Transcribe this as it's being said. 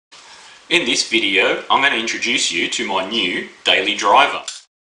In this video, I'm going to introduce you to my new daily driver.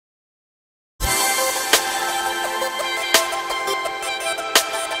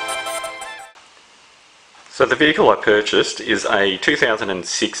 So the vehicle I purchased is a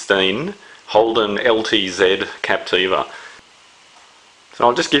 2016 Holden LTZ Captiva. So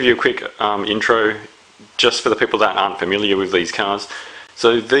I'll just give you a quick intro just for the people that aren't familiar with these cars.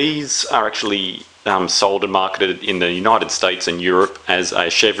 So these are actually sold and marketed in the United States and Europe as a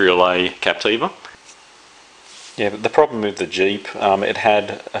Chevrolet Captiva. Yeah, but the problem with the Jeep, it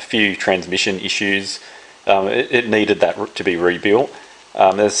had a few transmission issues. It needed that to be rebuilt.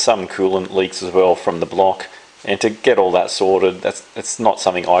 There's some coolant leaks as well from the block, and to get all that sorted, it's not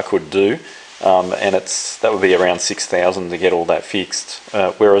something I could do. And that would be around $6,000 to get all that fixed.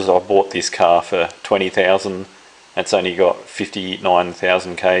 Whereas I bought this car for $20,000. It's only got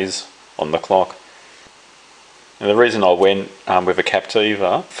 59,000 Ks on the clock. And the reason I went with a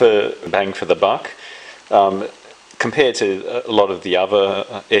Captiva for bang for the buck, compared to a lot of the other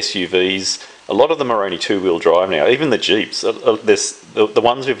SUVs, a lot of them are only two-wheel drive now. Even the Jeeps, the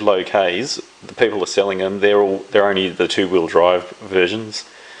ones with low Ks, the people are selling them, they're only the two-wheel drive versions.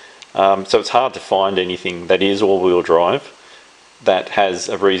 So it's hard to find anything that is all-wheel drive that has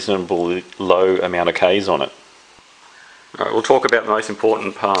a reasonably low amount of Ks on it. Alright, we'll talk about the most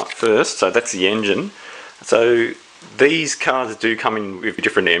important part first, so that's the engine. So these cars do come in with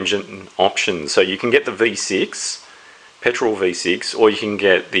different engine options. So you can get the V6, petrol V6, or you can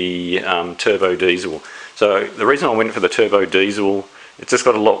get the turbo diesel. So the reason I went for the turbo diesel, it's just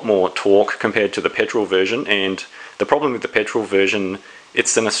got a lot more torque compared to the petrol version, and the problem with the petrol version,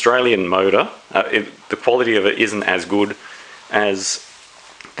 it's an Australian motor. The quality of it isn't as good as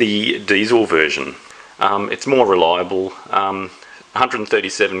the diesel version. It's more reliable,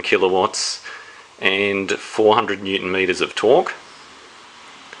 137 kilowatts and 400 Newton meters of torque.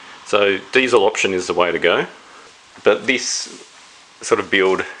 So diesel option is the way to go. But this sort of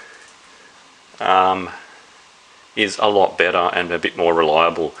build is a lot better and a bit more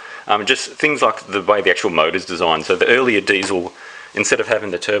reliable. Just things like the way the actual motor is designed. So the earlier diesel, instead of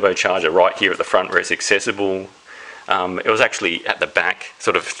having the turbocharger right here at the front where it's accessible, it was actually at the back,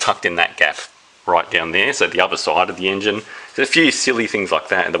 sort of tucked in that gap right down there, so the other side of the engine. There's a few silly things like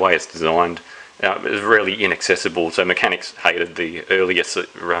that, and the way it's designed, it was really inaccessible, so mechanics hated the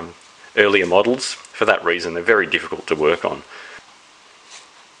earlier models. For that reason, they're very difficult to work on.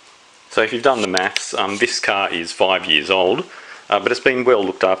 So if you've done the maths, this car is 5 years old, but it's been well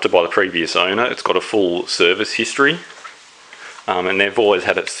looked after by the previous owner. It's got a full service history, and they've always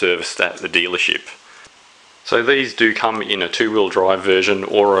had it serviced at the dealership. So these do come in a two-wheel drive version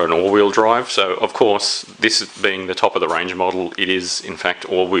or an all-wheel drive. So of course, this being the top of the range model, it is in fact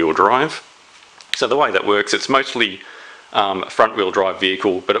all-wheel drive. So the way that works, it's mostly a front-wheel drive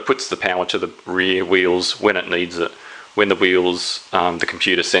vehicle, but it puts the power to the rear wheels when it needs it. When the wheels, the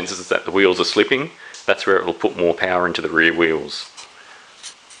computer senses that the wheels are slipping, that's where it will put more power into the rear wheels.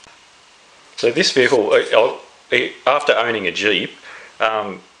 So this vehicle, after owning a Jeep,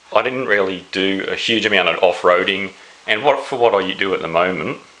 I didn't really do a huge amount of off-roading, and for what I do at the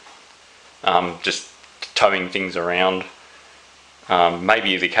moment, just towing things around,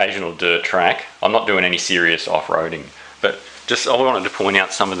 maybe the occasional dirt track. I'm not doing any serious off-roading, but just I wanted to point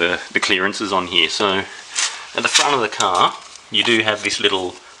out some of the clearances on here. So at the front of the car, you do have this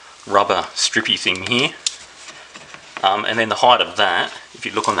little rubber strippy thing here, and then the height of that, if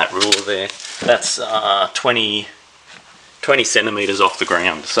you look on that ruler there, that's 20 centimeters off the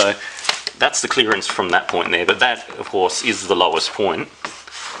ground. So that's the clearance from that point there, but that of course is the lowest point.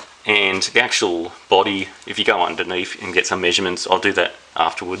 And the actual body, if you go underneath and get some measurements, I'll do that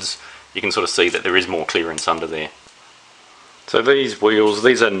afterwards, you can sort of see that there is more clearance under there. So these wheels,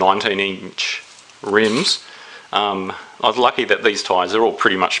 these are 19-inch rims. I was lucky that these tyres are all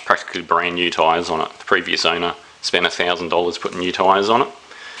pretty much practically brand new tyres on it. The previous owner spent $1,000 putting new tyres on it.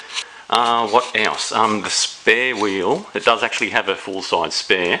 What else? The spare wheel, it does actually have a full-size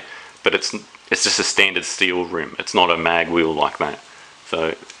spare, but it's just a standard steel rim. It's not a mag wheel like that.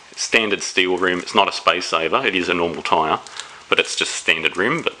 So standard steel rim, it's not a space saver, it is a normal tyre, but it's just a standard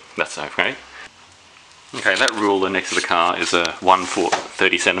rim, but that's okay. Okay, that ruler next to the car is a 1 foot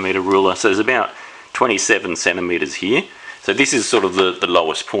 30 centimeter ruler, so there's about 27 centimeters here. So this is sort of the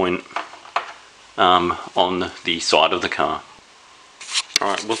lowest point on the side of the car.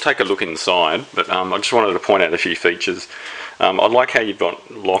 Alright, we'll take a look inside, but I just wanted to point out a few features. I like how you've got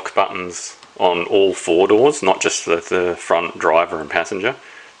lock buttons on all four doors, not just the front driver and passenger.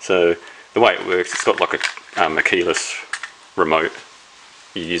 So the way it works, it's got like a keyless remote.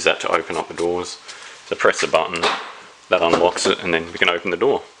 You use that to open up the doors. So press the button, that unlocks it, and then we can open the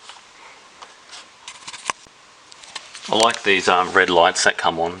door. I like these red lights that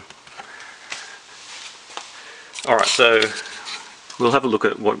come on. Alright, so we'll have a look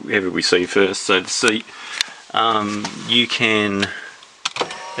at whatever we see first. So the seat, you can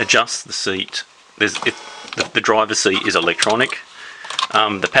adjust the seat. The driver's seat is electronic.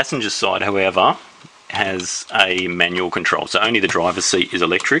 The passenger side, however, has a manual control. So only the driver's seat is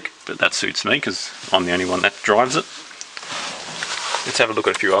electric, but that suits me because I'm the only one that drives it. Let's have a look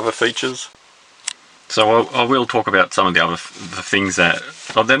at a few other features. So I will talk about some of the other things that,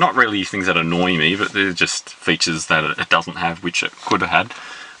 well, they're not really things that annoy me, but they're just features that it doesn't have, which it could have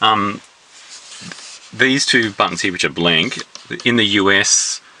had. These two buttons here, which are blank, in the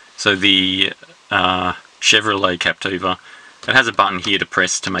US, so the Chevrolet Captiva, it has a button here to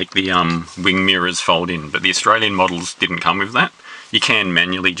press to make the wing mirrors fold in, but the Australian models didn't come with that. You can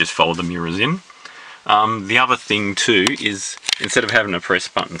manually just fold the mirrors in. The other thing too is, instead of having a press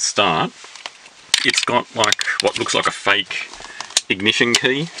button start, it's got like what looks like a fake ignition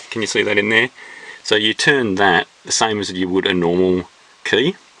key. Can you see that in there? So you turn that the same as you would a normal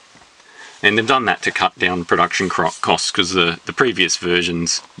key, and they've done that to cut down production costs, because the previous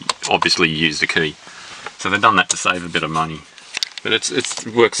versions obviously used a key. So they've done that to save a bit of money, but it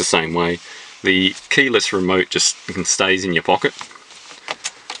works the same way. The keyless remote just stays in your pocket,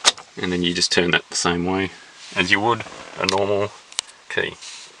 and then you just turn that the same way as you would a normal key.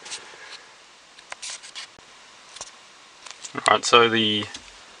 Alright, so the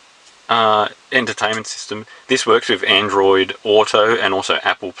entertainment system, this works with Android Auto and also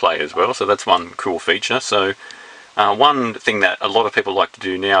Apple Play as well, so that's one cool feature. So one thing that a lot of people like to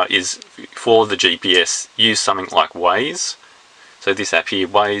do now is, for the GPS, use something like Waze. So this app here,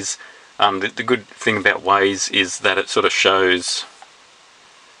 Waze, the good thing about Waze is that it sort of shows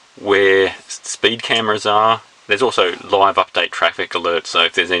where speed cameras are. There's also live update traffic alerts, so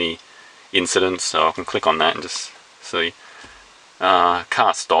if there's any incidents, so I can click on that and just see.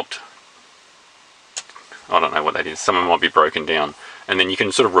 Car stopped. I don't know what that is. Someone might be broken down. And then you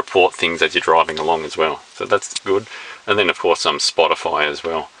can sort of report things as you're driving along as well. So that's good. And then of course Spotify as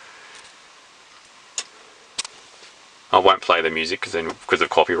well. I won't play the music because of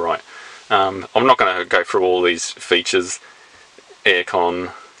copyright. I'm not going to go through all these features.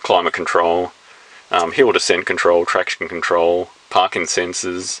 Aircon, climate control, hill descent control, traction control, parking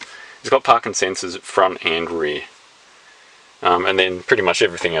sensors. It's got parking sensors front and rear. And then pretty much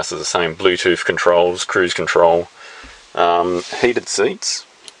everything else is the same. Bluetooth controls, cruise control, heated seats.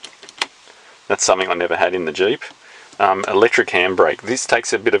 That's something I never had in the Jeep. Electric handbrake. This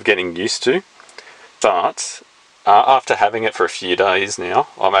takes a bit of getting used to, but after having it for a few days now,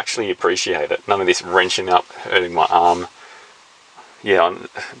 I actually appreciate it. None of this wrenching up, hurting my arm. Yeah,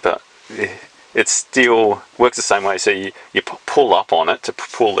 but it still works the same way. So you pull up on it to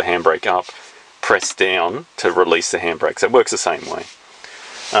pull the handbrake up, press down to release the handbrake. So it works the same way.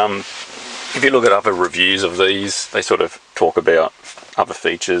 If you look at other reviews of these, they sort of talk about other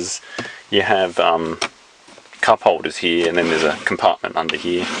features. You have cup holders here, and then there's a compartment under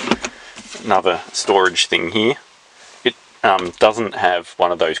here. Another storage thing here. It doesn't have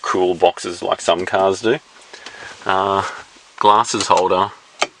one of those cool boxes like some cars do. Glasses holder.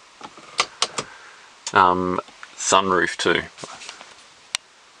 Sunroof too.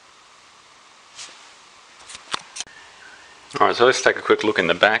 Alright, so let's take a quick look in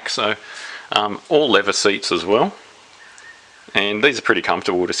the back. So all leather seats as well, and these are pretty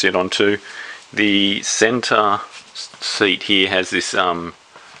comfortable to sit on too. The center seat here has this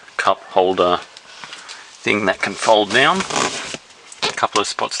cup holder thing that can fold down. A couple of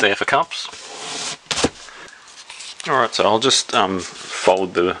spots there for cups. Alright, so I'll just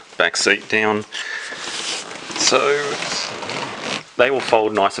fold the back seat down. So they will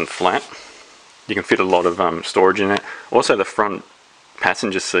fold nice and flat. You can fit a lot of storage in it. Also the front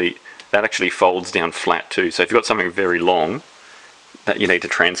passenger seat, that actually folds down flat too. So if you've got something very long that you need to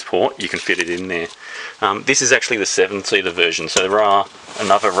transport, you can fit it in there. This is actually the 7-seater version, so there are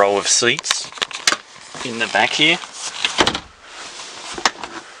another row of seats in the back here.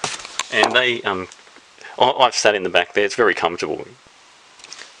 And they, I've sat in the back there, it's very comfortable.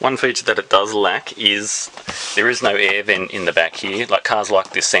 One feature that it does lack is there is no air vent in the back here. Like cars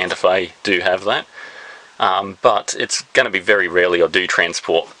like this Santa Fe do have that, but it's going to be very rarely I do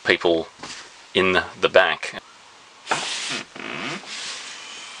transport people in the back.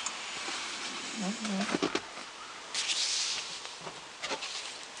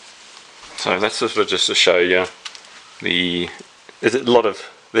 So that's just to show you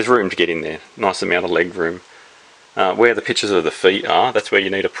there's room to get in there, nice amount of leg room. Where the pictures of the feet are, that's where you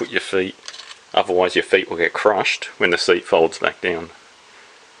need to put your feet, otherwise your feet will get crushed when the seat folds back down.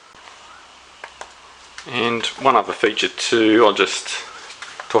 And one other feature too, I'll just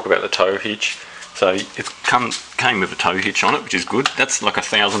talk about the tow hitch. So it came with a tow hitch on it, which is good. That's like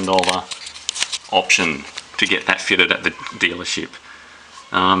 $1,000 option to get that fitted at the dealership.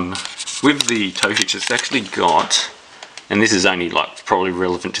 With the tow hitch, it's actually got, and this is only like probably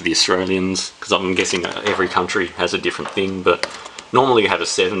relevant to the Australians, because I'm guessing every country has a different thing, but normally you have a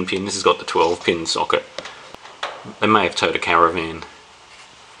 7-pin, this has got the 12-pin socket. They may have towed a caravan.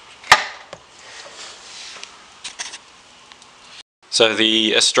 So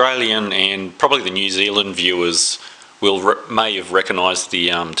the Australian and probably the New Zealand viewers may have recognised the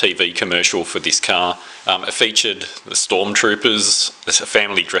TV commercial for this car. It featured the stormtroopers, a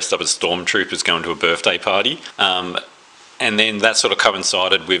family dressed up as stormtroopers going to a birthday party. And then that sort of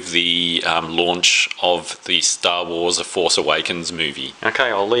coincided with the launch of the Star Wars A Force Awakens movie.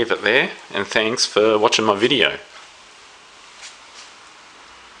 Okay, I'll leave it there, and thanks for watching my video.